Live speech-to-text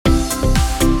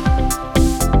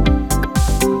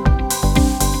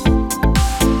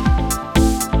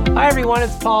everyone,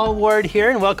 it's Paul Ward here,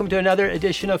 and welcome to another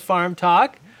edition of Farm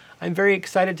Talk. I'm very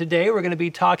excited today. We're going to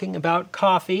be talking about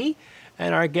coffee,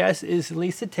 and our guest is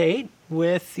Lisa Tate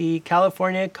with the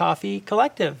California Coffee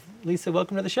Collective. Lisa,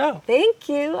 welcome to the show. Thank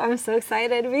you. I'm so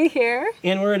excited to be here.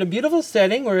 And we're in a beautiful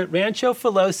setting. We're at Rancho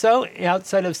Filoso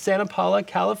outside of Santa Paula,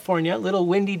 California. A little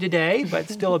windy today, but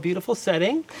still a beautiful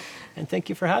setting. And thank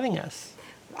you for having us.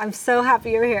 I'm so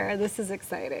happy you're here. This is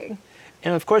exciting.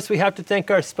 And of course, we have to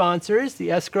thank our sponsors, the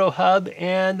Escrow Hub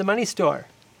and the Money Store.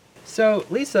 So,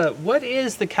 Lisa, what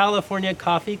is the California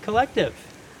Coffee Collective?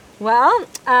 Well,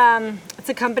 it's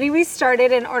a company we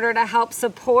started in order to help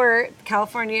support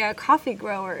California coffee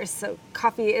growers. So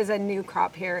coffee is a new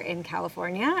crop here in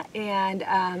California, and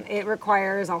it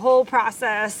requires a whole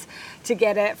process to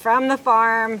get it from the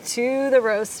farm to the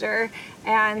roaster.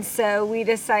 And so we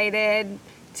decided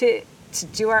to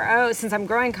do our own. Since I'm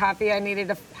growing coffee, I needed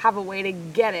to have a way to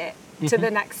get it to the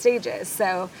next stages.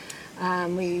 So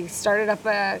we started up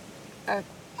a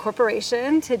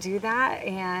corporation to do that,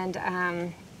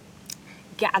 and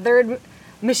gathered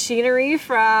machinery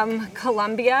from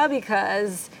Colombia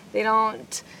because they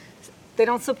don't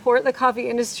support the coffee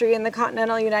industry in the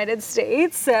continental United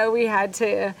States. So we had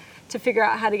to figure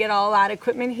out how to get all that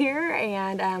equipment here,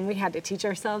 and we had to teach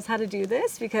ourselves how to do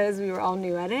this because we were all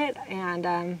new at it,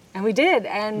 and we did,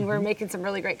 and we're making some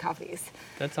really great coffees.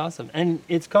 That's awesome. And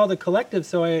it's called a collective,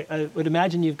 so I would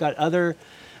imagine you've got other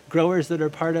growers that are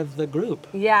part of the group.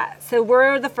 Yeah, so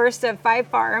we're the first of 5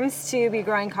 farms to be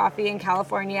growing coffee in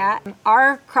California.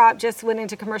 Our crop just went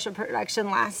into commercial production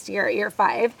last year, year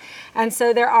 5. And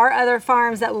so there are other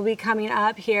farms that will be coming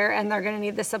up here, and they're going to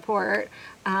need the support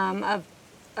of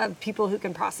people who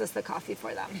can process the coffee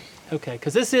for them. Okay,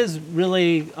 because this is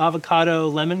really avocado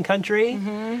lemon country.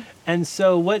 And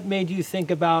so what made you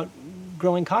think about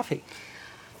growing coffee?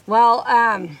 Well,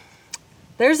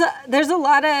 there's a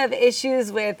lot of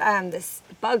issues with this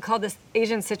bug called this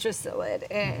Asian citrus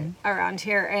psyllid around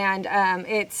here, and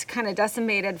it's kind of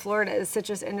decimated Florida's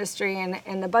citrus industry,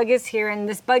 and the bug is here, and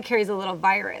this bug carries a little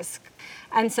virus.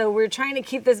 And so we're trying to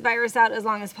keep this virus out as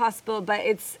long as possible, but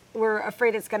we're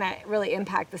afraid it's going to really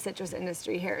impact the citrus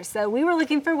industry here. So we were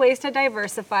looking for ways to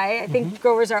diversify. I think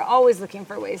growers are always looking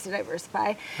for ways to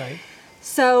diversify. Right.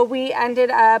 So we ended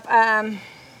up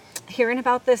hearing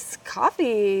about this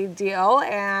coffee deal,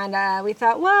 and we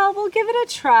thought, well, we'll give it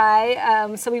a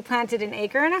try. So we planted 1.5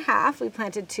 acres. We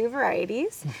planted 2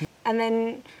 varieties, and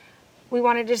then we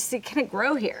wanted to just kind of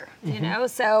grow here, you know.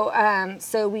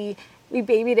 So we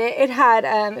babied it. It had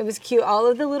it was cute. All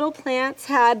of the little plants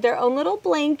had their own little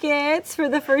blankets for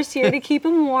the first year to keep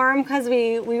them warm, because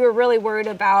we were really worried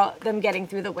about them getting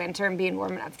through the winter and being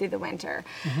warm enough through the winter.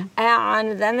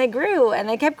 And then they grew, and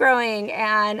they kept growing,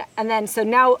 and then so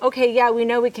now, okay, yeah, we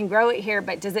know we can grow it here,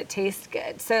 but does it taste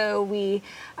good? So we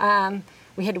had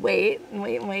to wait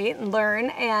and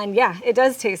learn, and yeah, it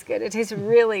does taste good. It tastes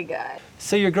really good.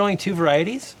 So you're growing 2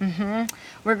 varieties?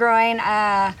 We're growing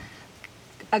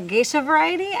a geisha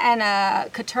variety and a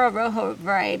Caturra Rojo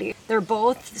variety. They're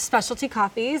both specialty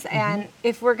coffees, and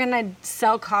if we're gonna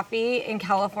sell coffee in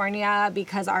California,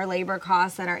 because our labor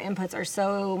costs and our inputs are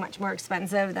so much more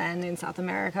expensive than in South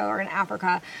America or in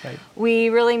Africa, we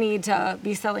really need to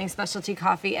be selling specialty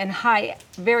coffee and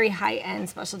very high-end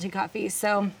specialty coffee.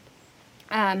 So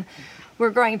we're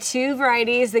growing 2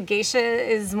 varieties. The geisha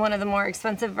is one of the more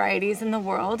expensive varieties in the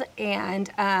world, and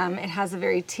it has a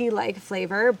very tea-like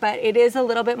flavor, but it is a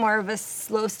little bit more of a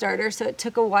slow starter, so it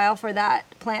took a while for that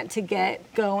plant to get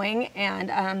going,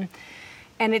 and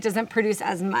it doesn't produce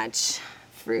as much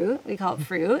fruit. We call it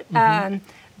fruit. And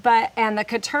the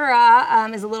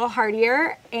Caturra is a little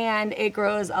hardier, and it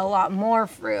grows a lot more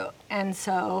fruit, and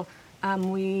so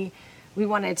we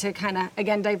wanted to kind of,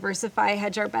 again, diversify,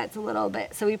 hedge our bets a little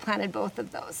bit. So we planted both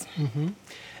of those.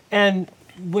 And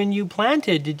when you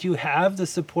planted, did you have the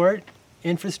support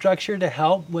infrastructure to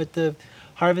help with the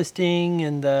harvesting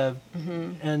and the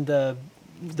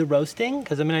roasting?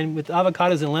 Because I mean, with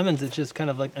avocados and lemons, it's just kind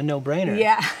of like a no-brainer.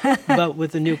 Yeah. But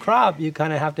with the new crop, you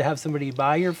kind of have to have somebody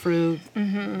buy your fruit,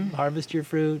 harvest your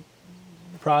fruit,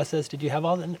 process. Did you have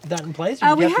all that in place?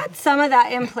 We had some of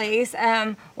that in place.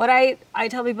 What I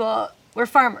tell people, we're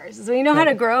farmers, so we know how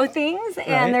to grow things,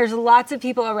 and there's lots of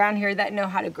people around here that know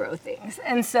how to grow things.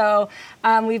 And so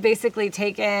we've basically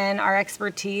taken our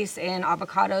expertise in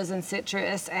avocados and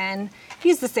citrus and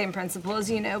used the same principles.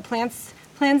 You know, plants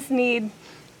need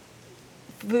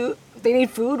food. They need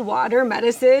food, water,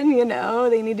 medicine. You know,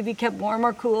 they need to be kept warm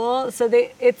or cool. So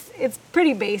it's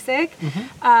pretty basic.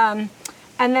 And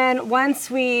then once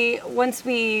we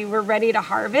were ready to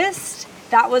harvest,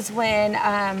 that was when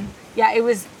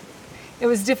it it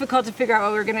was difficult to figure out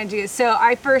what we were going to do. So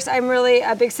I'm really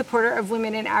a big supporter of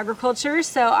women in agriculture.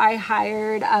 So I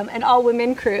hired an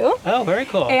all-women crew. Oh, very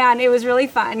cool. And it was really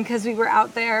fun because we were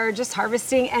out there just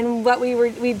harvesting. And what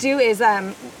we do is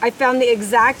I found the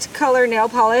exact color nail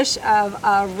polish of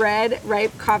a red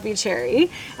ripe coffee cherry,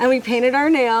 and we painted our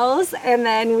nails, and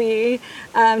then we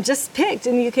just picked.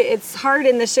 And it's hard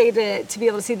in the shade to be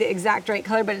able to see the exact right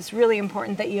color, but it's really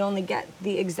important that you only get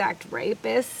the exact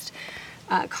ripest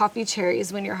coffee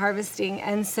cherries when you're harvesting.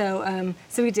 And so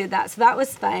we did that. So that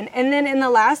was fun. And then in the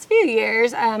last few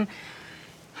years,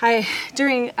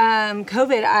 during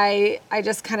COVID, I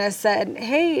just kind of said,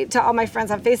 hey, to all my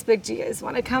friends on Facebook, do you guys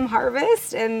want to come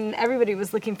harvest? And everybody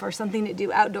was looking for something to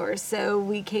do outdoors. So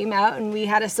we came out and we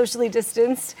had a socially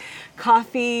distanced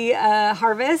coffee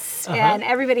harvest, and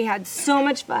everybody had so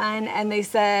much fun. And they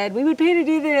said, we would pay to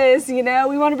do this, we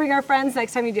want to bring our friends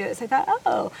next time you do this. I thought,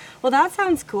 oh, well, that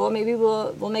sounds cool. Maybe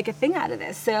we'll make a thing out of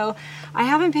this. So I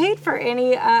haven't paid for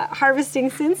any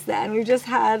harvesting since then. We've just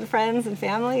had friends and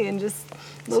family and just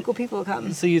local people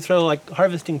come. So you throw like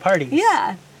harvesting parties?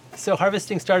 Yeah. So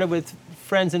harvesting started with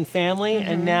friends and family,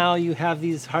 and now you have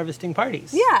these harvesting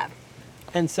parties. Yeah.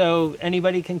 And so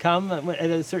anybody can come at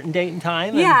a certain date and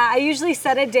time? Yeah, I usually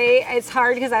set a date. It's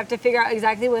hard because I have to figure out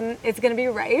exactly when it's going to be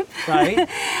ripe. Right.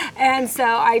 And so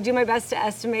I do my best to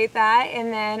estimate that,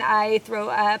 and then I throw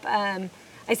up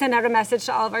I send out a message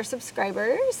to all of our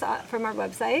subscribers from our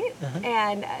website,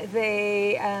 and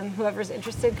they whoever's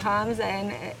interested comes,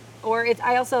 and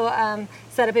I also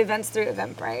set up events through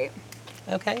Eventbrite.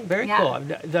 Okay, very cool.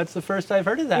 That's the first I've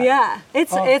heard of that. Yeah,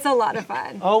 it's a lot of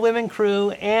fun. All women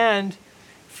crew and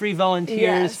free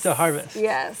volunteers to harvest.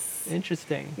 Yes.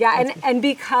 Interesting. Yeah, and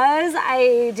because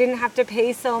I didn't have to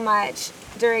pay so much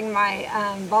during my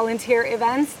volunteer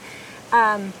events,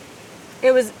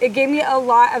 it gave me a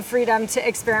lot of freedom to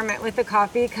experiment with the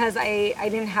coffee because I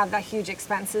didn't have that huge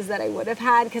expenses that I would have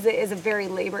had, because it is a very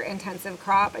labor-intensive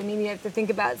crop. I mean, you have to think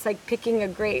about, it's like picking a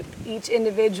grape, each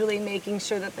individually making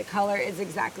sure that the color is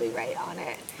exactly right on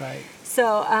it. Right.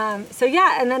 So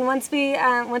yeah, and then once we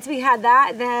had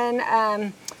that,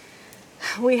 then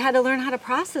we had to learn how to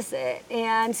process it.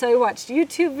 And so I watched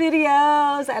YouTube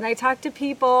videos, and I talked to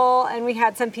people, and we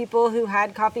had some people who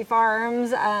had coffee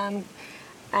farms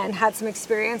and had some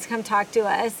experience come talk to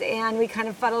us, and we kind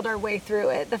of fuddled our way through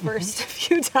it the first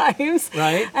few times.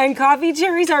 Right. And coffee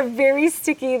cherries are very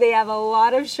sticky. They have a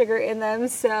lot of sugar in them,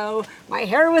 so my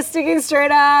hair was sticking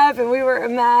straight up, and we were a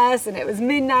mess, and it was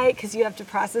midnight because you have to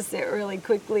process it really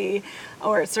quickly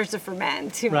or it starts to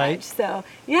ferment too much. So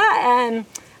yeah,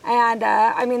 and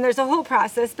I mean, there's a whole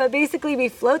process, but basically we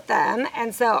float them,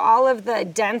 and so all of the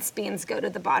dense beans go to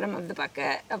the bottom of the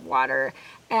bucket of water,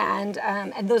 and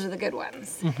those are the good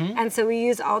ones. And so we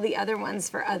use all the other ones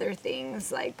for other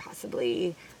things, like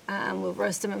possibly we'll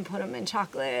roast them and put them in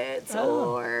chocolates,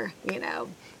 or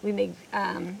we make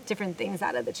different things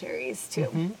out of the cherries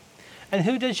too. And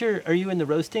who does are you in the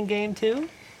roasting game too?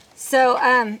 So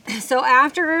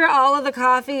after all of the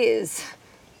coffee is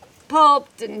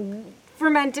pulped and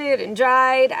fermented and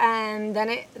dried, and then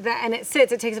it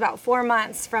sits. It takes about 4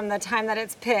 months from the time that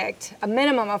it's picked, a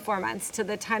minimum of 4 months, to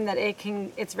the time that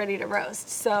it's ready to roast.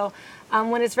 So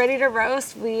when it's ready to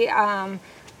roast, we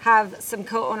have some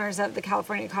co-owners of the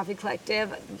California Coffee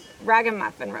Collective,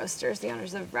 Ragamuffin Roasters, the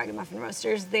owners of Ragamuffin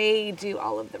Roasters. They do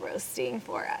all of the roasting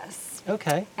for us.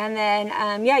 Okay. And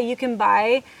then you can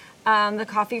buy the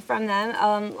coffee from them.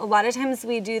 A lot of times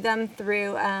we do them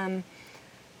through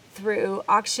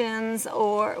auctions,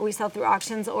 or we sell through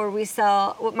auctions, or we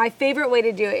sell. My favorite way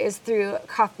to do it is through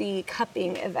coffee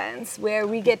cupping events, where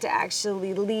we get to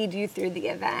actually lead you through the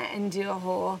event and do a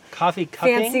whole coffee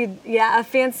cupping.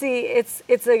 Fancy. It's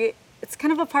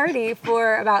kind of a party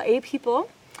for about 8 people,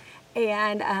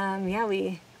 and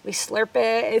we slurp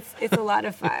it. It's a lot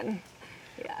of fun.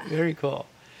 Yeah. Very cool.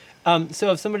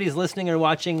 So if somebody's listening or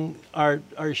watching our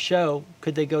show,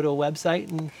 could they go to a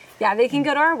website and? Yeah, they can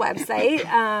go to our website.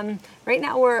 Right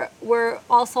now we're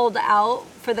all sold out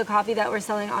for the coffee that we're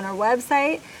selling on our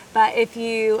website. But if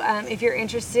you're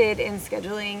interested in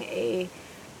scheduling a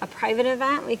private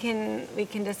event, we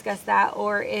can discuss that.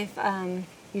 Or if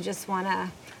you just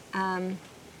wanna,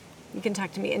 you can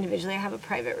talk to me individually. I have a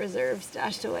private reserve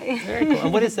stashed away. Very cool.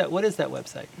 And what is that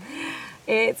website?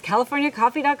 It's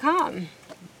CaliforniaCoffee.com.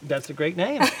 That's a great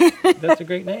name.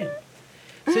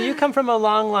 So you come from a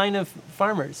long line of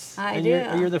farmers. I and do.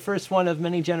 You're the first one of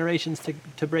many generations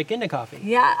to break into coffee.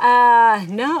 Yeah.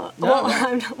 No.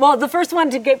 Well, the first one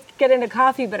to get into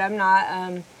coffee, but I'm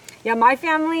not. Yeah, my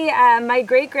family, my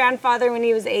great-grandfather, when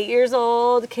he was 8 years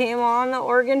old, came on the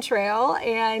Oregon Trail,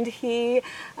 and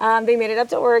they made it up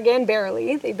to Oregon,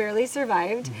 barely. They barely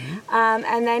survived.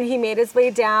 And then he made his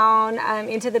way down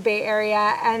into the Bay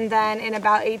Area, and then in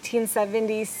about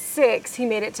 1876, he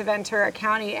made it to Ventura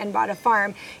County and bought a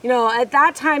farm. You know, at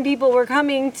that time, people were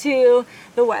coming to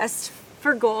the West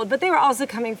for gold, but they were also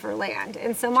coming for land.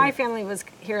 And so my family was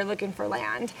here looking for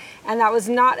land, and that was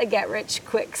not a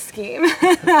get-rich-quick scheme.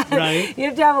 Right. You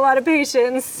have to have a lot of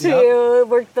patience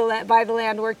to buy the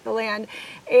land, work the land.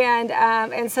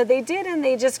 And so they did, and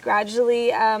they just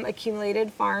gradually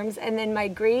accumulated farms. And then my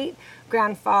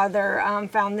great-grandfather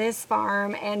found this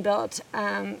farm and built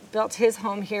his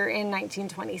home here in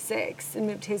 1926 and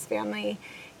moved his family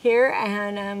here,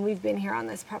 and we've been here on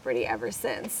this property ever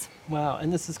since. Wow,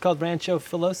 and this is called Rancho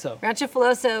Filoso. Rancho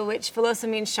Filoso, which Filoso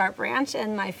means sharp ranch,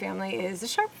 and my family is a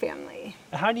sharp family.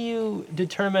 How do you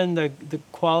determine the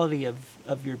quality of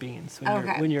your beans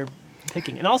when you're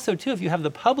picking? And also, too, if you have the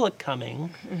public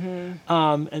coming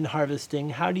and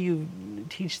harvesting, how do you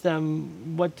teach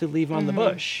them what to leave on the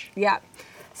bush? Yeah.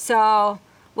 So,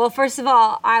 well, first of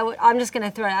all, I'm just going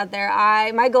to throw it out there.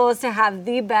 My goal is to have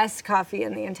the best coffee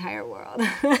in the entire world.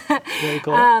 Very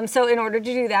cool. So in order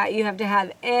to do that, you have to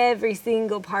have every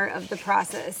single part of the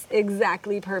process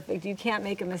exactly perfect. You can't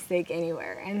make a mistake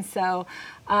anywhere. And so,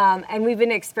 and we've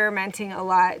been experimenting a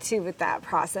lot too with that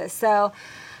process. So,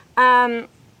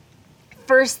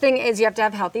 first thing is you have to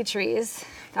have healthy trees.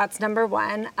 That's number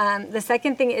one. The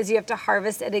second thing is you have to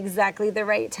harvest at exactly the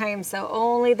right time. So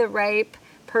only the ripe,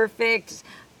 perfect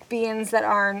beans that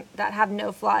have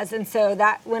no flaws. And so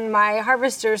that when my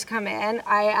harvesters come in,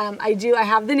 I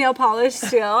have the nail polish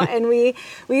still, and we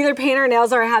either paint our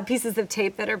nails or I have pieces of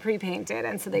tape that are pre-painted,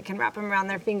 and so they can wrap them around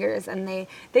their fingers and they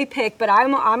pick. But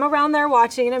I'm around there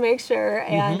watching to make sure.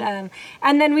 And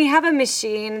then we have a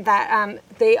machine that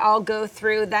they all go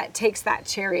through that takes that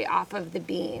cherry off of the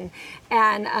bean,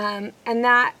 and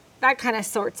that kind of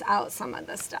sorts out some of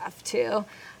the stuff too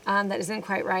that isn't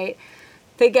quite right.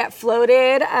 They get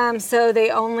floated, so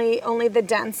they only the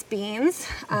dense beans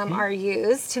are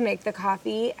used to make the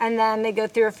coffee, and then they go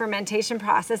through a fermentation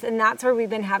process, and that's where we've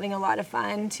been having a lot of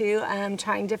fun too,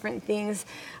 trying different things,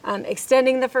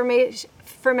 extending the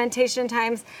fermentation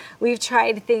times. We've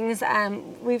tried things.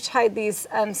 We've tried these.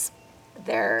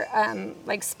 They're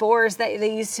like spores that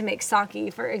they use to make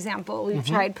sake, for example. We've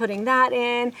tried putting that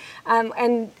in,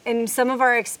 and in some of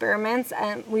our experiments,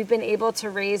 we've been able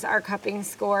to raise our cupping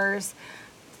scores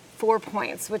 4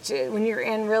 points, which when you're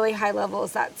in really high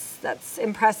levels, that's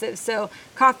impressive. So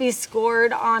coffee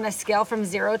scored on a scale from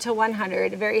 0 to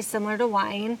 100, very similar to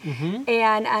wine.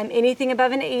 And anything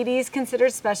above an 80 is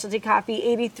considered specialty coffee,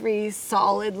 83 is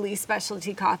solidly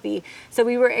specialty coffee. So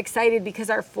we were excited because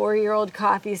our 4-year-old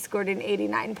coffee scored an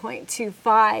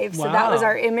 89.25. So that was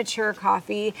our immature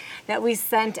coffee that we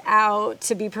sent out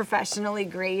to be professionally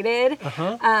graded.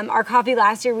 Our coffee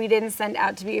last year we didn't send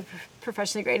out to be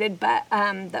professionally graded, but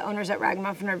the owners at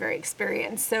Ragamuffin are very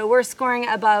experienced. So we're scoring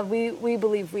above, we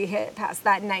believe we hit past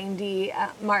that 90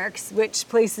 marks, which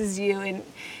places you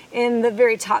in the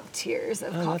very top tiers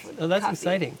of coffee. That's coffee.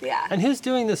 Exciting. Yeah. And who's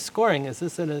doing the scoring? Is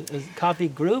this a coffee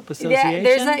group, association?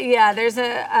 There's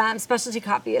a specialty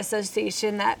coffee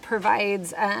association that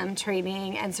provides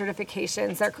training and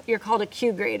certifications. You're called a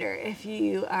Q grader if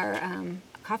you are a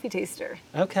coffee taster.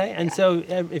 Okay, and so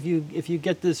if you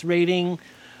get this rating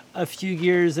a few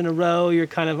years in a row, you're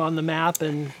kind of on the map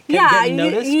and getting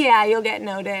noticed? You'll get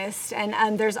noticed.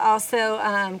 And there's also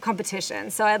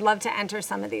competition. So I'd love to enter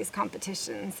some of these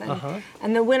competitions.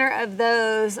 And the winner of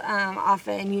those,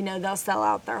 often, they'll sell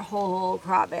out their whole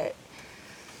crop at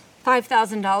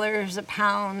 $5,000 a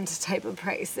pound type of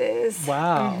prices.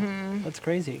 Wow, that's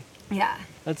crazy. Yeah.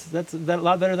 That's a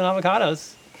lot better than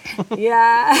avocados.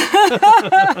 Yeah.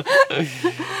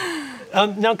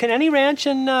 Now, can any ranch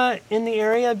in the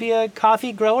area be a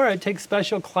coffee grower? It takes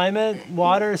special climate,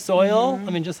 water, soil.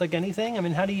 I mean, just like anything. I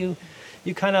mean, how do you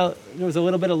there was a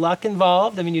little bit of luck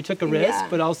involved. I mean, you took a risk,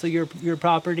 but also your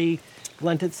property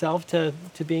lent itself to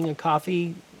being a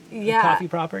coffee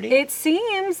property. It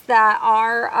seems that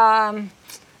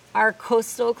our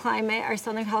coastal climate, our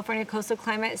Southern California coastal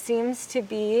climate, seems to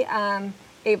be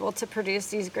able to produce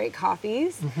these great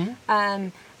coffees.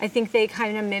 I think they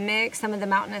kind of mimic some of the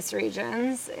mountainous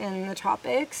regions in the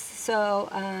tropics. So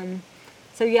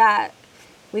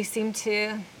we seem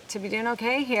to be doing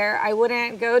okay here. I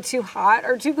wouldn't go too hot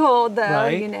or too cold, though.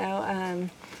 Right.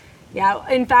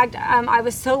 In fact, I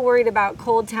was so worried about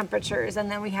cold temperatures,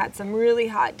 and then we had some really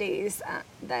hot days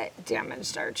that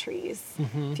damaged our trees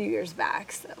a few years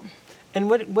back. So.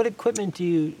 And what equipment do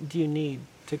you need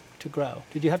to grow?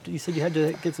 Did you have to? You said you had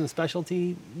to get some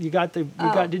specialty. Did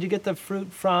you get the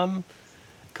fruit from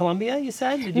Colombia? You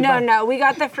said. Did you No. We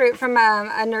got the fruit from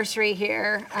a nursery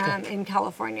here in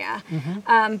California,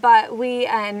 but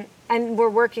and we're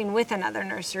working with another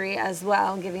nursery as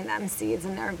well, giving them seeds,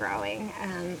 and they're growing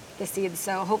the seeds.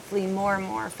 So hopefully more and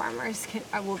more farmers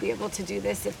will be able to do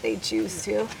this if they choose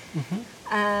to.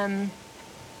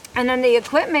 And then the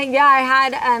equipment, I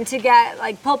had to get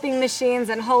like pulping machines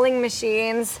and hulling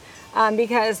machines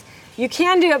because you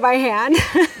can do it by hand.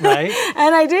 Right.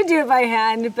 And I did do it by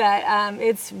hand, but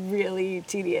it's really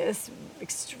tedious,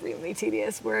 extremely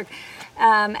tedious work.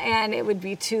 And it would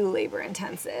be too labor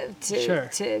intensive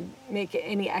to make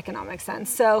any economic sense.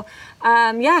 So,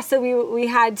 so we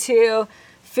had to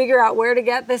figure out where to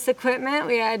get this equipment.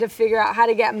 We had to figure out how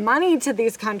to get money to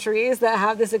these countries that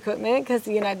have this equipment, because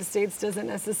the United States doesn't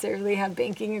necessarily have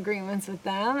banking agreements with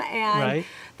them. And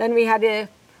then we had to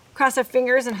cross our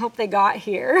fingers and hope they got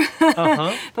here.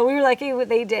 But we were lucky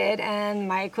they did, and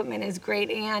my equipment is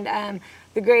great. And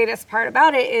the greatest part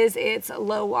about it is it's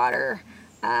low water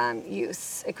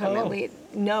use equipment.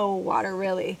 No water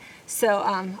really. So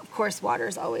of course water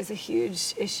is always a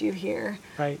huge issue here.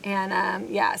 Right. And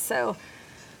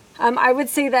I would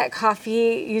say that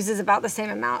coffee uses about the same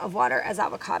amount of water as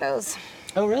avocados.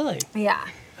 Oh, really? Yeah.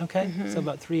 Okay, so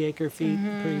about 3 acre-feet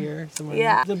per year, somewhere.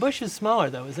 Yeah. The bush is smaller,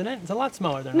 though, isn't it? It's a lot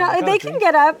smaller than No, avocado they trees. can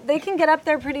get up. They can get up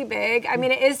there pretty big. I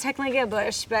mean, it is technically a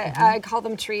bush, but I call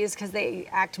them trees because they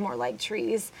act more like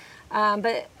trees.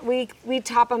 But we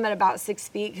top them at about 6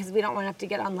 feet because we don't want to have to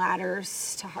get on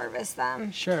ladders to harvest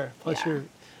them. Sure. Plus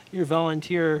your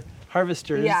volunteer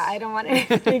harvesters. Yeah, I don't want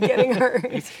anybody getting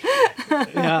hurt.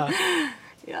 Yeah.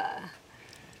 Yeah.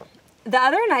 The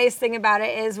other nice thing about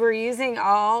it is we're using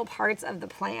all parts of the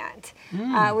plant,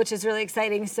 which is really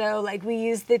exciting. So, like, we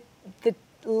use the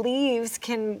leaves.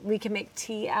 We can make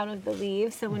tea out of the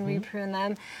leaves. So when we prune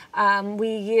them,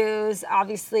 we use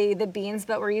obviously the beans,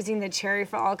 but we're using the cherry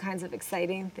for all kinds of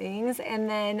exciting things. And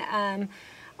then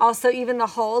also even the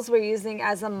hulls we're using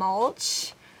as a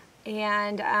mulch,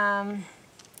 and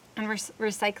we're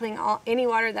recycling any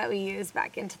water that we use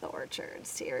back into the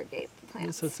orchards to irrigate the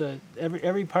plants. So it's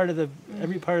every part of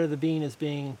the bean is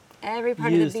being every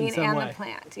part used of the bean and way. the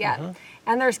plant,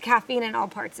 and there's caffeine in all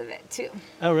parts of it too.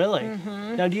 Oh, really?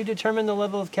 Now, do you determine the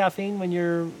level of caffeine when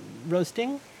you're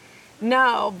roasting?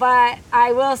 No, but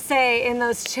I will say in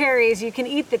those cherries, you can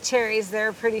eat the cherries.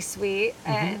 They're pretty sweet,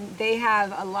 and they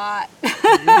have a lot.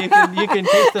 you can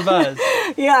taste the buzz.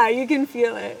 Yeah, you can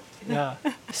feel it. Yeah.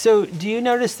 So, do you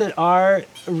notice that our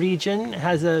region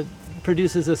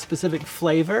produces a specific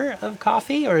flavor of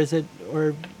coffee, or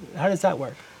how does that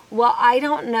work? Well, I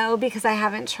don't know because I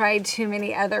haven't tried too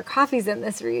many other coffees in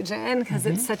this region because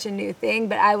it's such a new thing.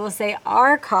 But I will say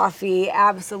our coffee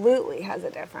absolutely has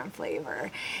a different flavor,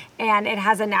 and it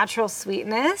has a natural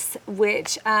sweetness,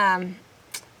 which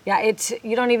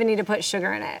you don't even need to put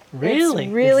sugar in it. Really?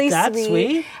 It's really it's that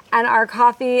sweet? And our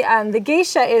coffee, the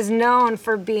geisha is known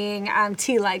for being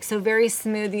tea-like, so very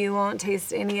smooth. You won't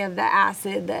taste any of the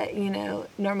acid that,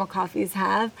 normal coffees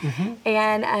have.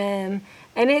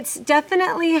 And it's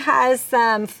definitely has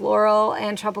some floral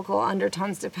and tropical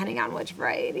undertones depending on which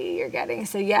variety you're getting.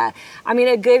 So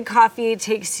a good coffee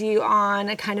takes you on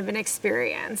a kind of an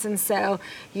experience. And so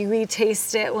we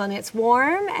taste it when it's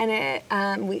warm,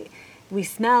 and we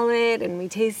smell it and we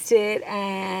taste it,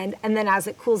 and then as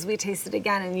it cools, we taste it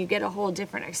again, and you get a whole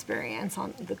different experience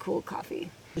on the cool coffee.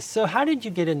 So how did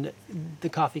you get into the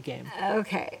coffee game?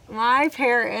 Okay, my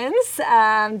parents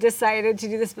decided to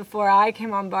do this before I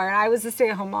came on board. I was a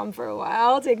stay-at-home mom for a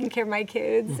while, taking care of my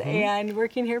kids and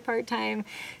working here part-time.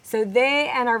 So they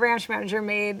and our ranch manager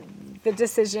made the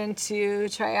decision to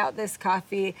try out this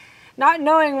coffee, not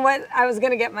knowing what I was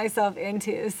going to get myself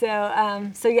into.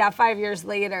 So 5 years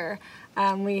later,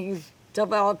 we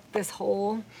developed this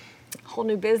whole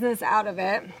new business out of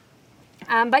it.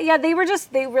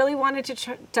 They really wanted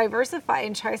to diversify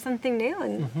and try something new.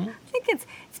 And I think it's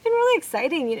been really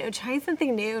exciting, trying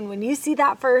something new. And when you see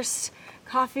that first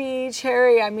coffee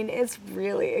cherry, it's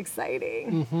really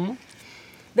exciting.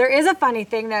 There is a funny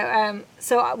thing that,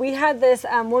 so we had this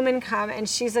woman come, and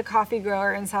she's a coffee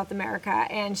grower in South America,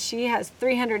 and she has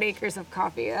 300 acres of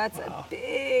coffee. That's a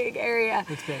big area.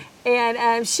 That's big.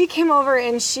 And she came over,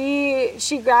 and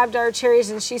she grabbed our cherries,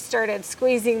 and she started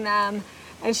squeezing them,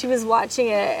 and she was watching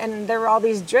it, and there were all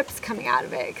these drips coming out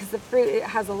of it because the fruit, it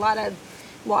has a lot of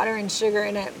water and sugar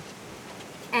in it.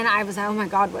 And I was like, oh my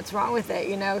God, what's wrong with it?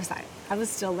 Because I was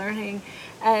still learning.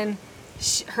 And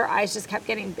her eyes just kept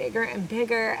getting bigger and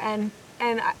bigger, and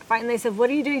And finally I said, what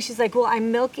are you doing? She's like, well,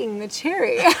 I'm milking the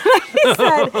cherry. And I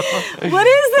said, what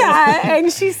is that?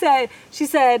 And she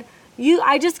said,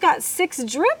 I just got 6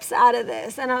 drips out of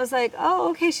this. And I was like,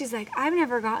 oh, okay. She's like, I've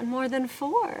never gotten more than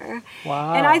 4.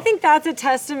 Wow. And I think that's a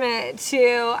testament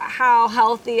to how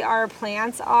healthy our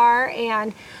plants are.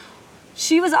 And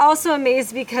she was also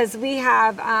amazed because we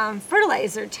have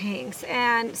fertilizer tanks.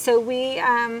 And so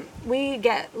we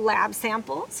get lab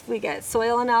samples, we get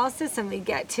soil analysis, and we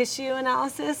get tissue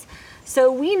analysis.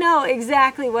 So we know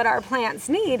exactly what our plants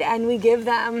need, and we give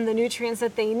them the nutrients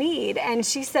that they need. And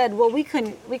she said, well, we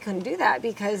couldn't do that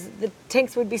because the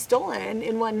tanks would be stolen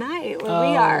in one night where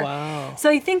we are. Wow. So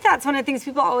I think that's one of the things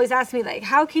people always ask me, like,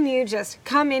 how can you just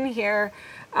come in here,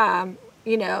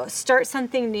 start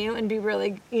something new and be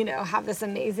really, have this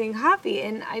amazing coffee?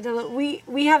 And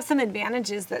we have some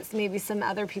advantages that maybe some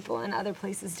other people in other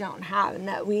places don't have, and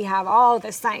that we have all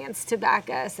the science to back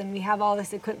us, and we have all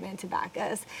this equipment to back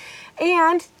us,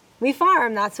 and we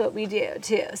farm. That's what we do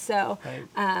too. So,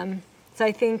 Right. so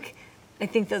I think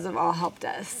those have all helped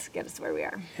us get us where we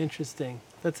are. Interesting.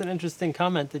 That's an interesting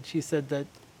comment that she said that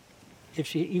if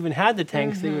she even had the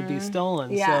tanks, they would be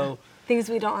stolen. Yeah. So Things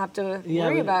we don't have to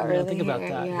worry about we don't really. think about here.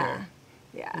 that Yeah. here.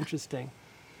 Yeah. Interesting.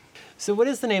 So what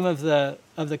is the name of the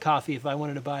coffee if I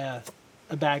wanted to buy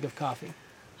a bag of coffee?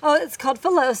 Oh, it's called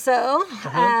Filoso,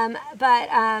 Uh-huh.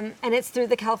 and it's through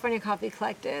the California Coffee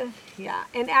Collective. Yeah,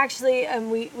 and actually,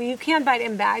 you can buy it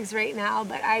in bags right now,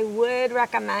 but I would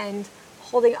recommend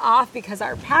holding off because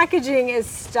our packaging is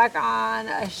stuck on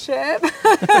a ship,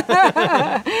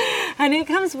 and it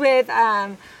comes with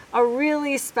a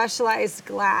really specialized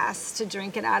glass to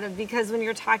drink it out of, because when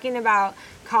you're talking about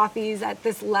coffees at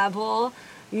this level,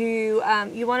 you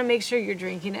want to make sure you're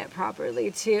drinking it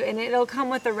properly too, and it'll come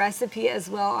with a recipe as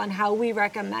well on how we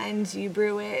recommend you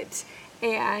brew it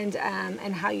and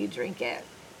how you drink it.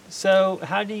 So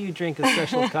how do you drink a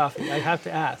special coffee? I have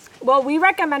to ask. Well, we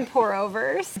recommend pour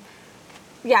overs.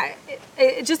 Yeah,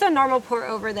 just a normal pour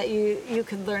over that you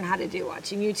could learn how to do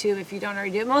watching YouTube if you don't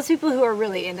already do it. Most people who are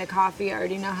really into coffee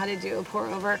already know how to do a pour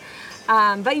over.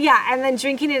 But yeah, and then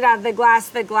drinking it out of the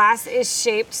glass is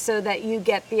shaped so that you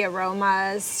get the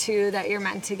aromas too that you're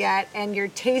meant to get, and you're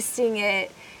tasting it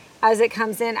as it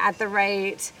comes in at the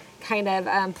right kind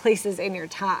of places in your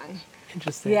tongue.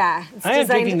 Interesting. Yeah. I am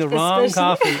drinking the wrong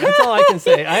coffee. That's all I can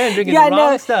say. I am drinking the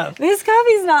wrong stuff. This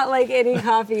coffee's not like any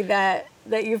coffee that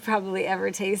you've probably ever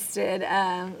tasted.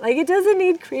 Like, it doesn't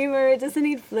need creamer, it doesn't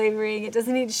need flavoring, it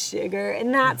doesn't need sugar,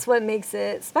 and that's what makes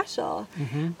it special.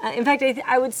 Mm-hmm. In fact,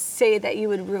 I would say that you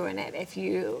would ruin it if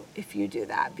you do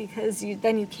that, because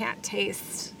then you can't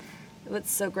taste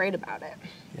what's so great about it.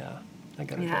 Yeah, I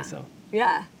gotta try some.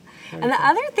 Yeah. Very And the cool.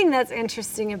 other thing that's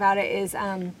interesting about it is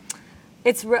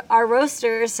it's our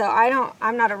roasters. So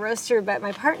I'm not a roaster, but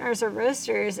my partners are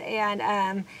roasters,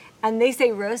 and they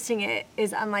say roasting it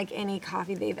is unlike any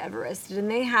coffee they've ever roasted.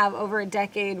 And they have over a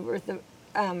decade worth of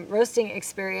roasting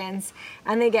experience,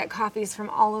 and they get coffees from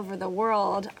all over the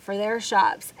world for their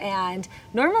shops. And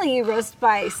normally you roast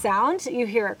by sound. You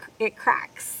hear it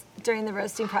cracks during the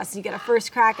roasting process. You get a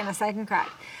first crack and a second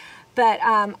crack. But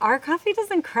our coffee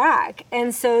doesn't crack,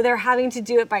 and so they're having to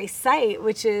do it by sight,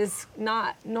 which is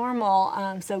not normal.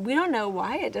 So we don't know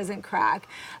why it doesn't crack,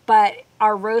 but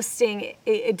our roasting,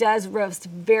 it does roast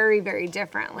very, very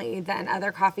differently than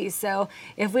other coffees. So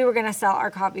if we were going to sell our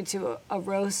coffee to a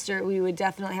roaster, we would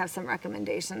definitely have some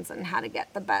recommendations on how to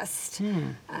get the best.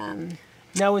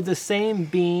 Now, would the same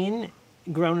bean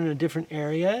grown in a different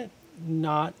area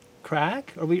not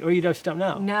crack, or you just don't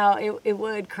know? No, it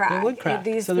would crack. It would crack.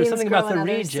 These So there's beans something grow about the in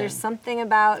others. region. There's something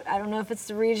about, I don't know if it's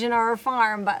the region or a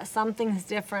farm, but something's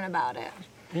different about it.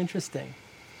 Interesting.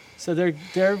 So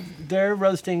they're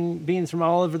roasting beans from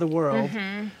all over the world,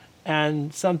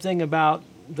 and something about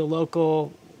the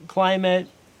local climate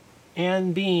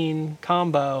and bean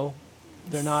combo,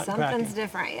 they're not cracking. Something's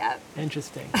different, yep.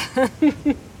 Interesting.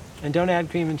 And don't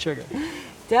add cream and sugar.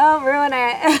 Don't ruin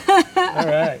it. All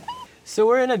right. So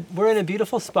we're in a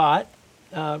beautiful spot,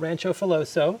 Rancho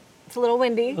Filoso. It's a little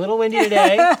windy. A little windy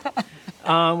today.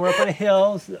 We're up on a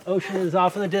hill. The ocean is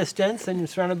off in the distance, and you're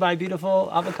surrounded by beautiful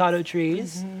avocado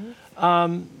trees.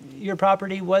 Your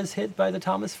property was hit by the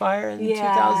Thomas Fire in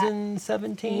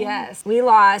 2017? Yes. We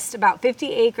lost about 50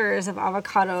 acres of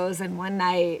avocados in one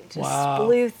night. Just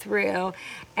blew through.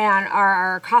 And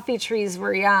our coffee trees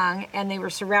were young, and they were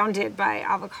surrounded by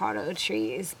avocado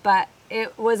trees. But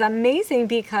it was amazing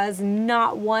because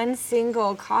not one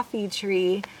single coffee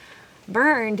tree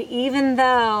burned, even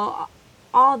though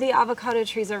all the avocado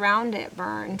trees around it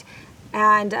burned.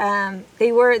 And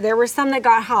there were some that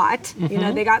got hot,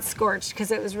 they got scorched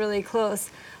because it was really close.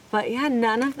 But yeah,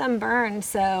 none of them burned.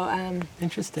 So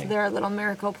interesting. So they're little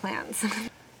miracle plants.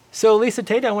 So Lisa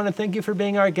Tate, I want to thank you for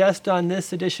being our guest on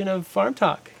this edition of Farm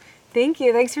Talk. Thank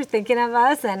you. Thanks for thinking of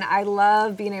us. And I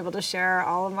love being able to share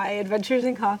all of my adventures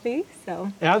in coffee.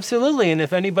 So absolutely. And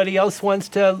if anybody else wants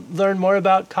to learn more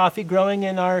about coffee growing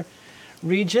in our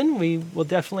region, we will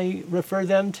definitely refer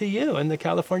them to you and the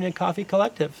California Coffee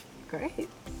Collective. Great.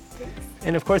 Thanks.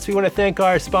 And of course, we want to thank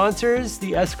our sponsors,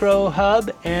 the Escrow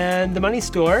Hub and the Money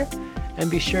Store.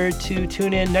 And be sure to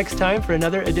tune in next time for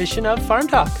another edition of Farm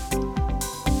Talk.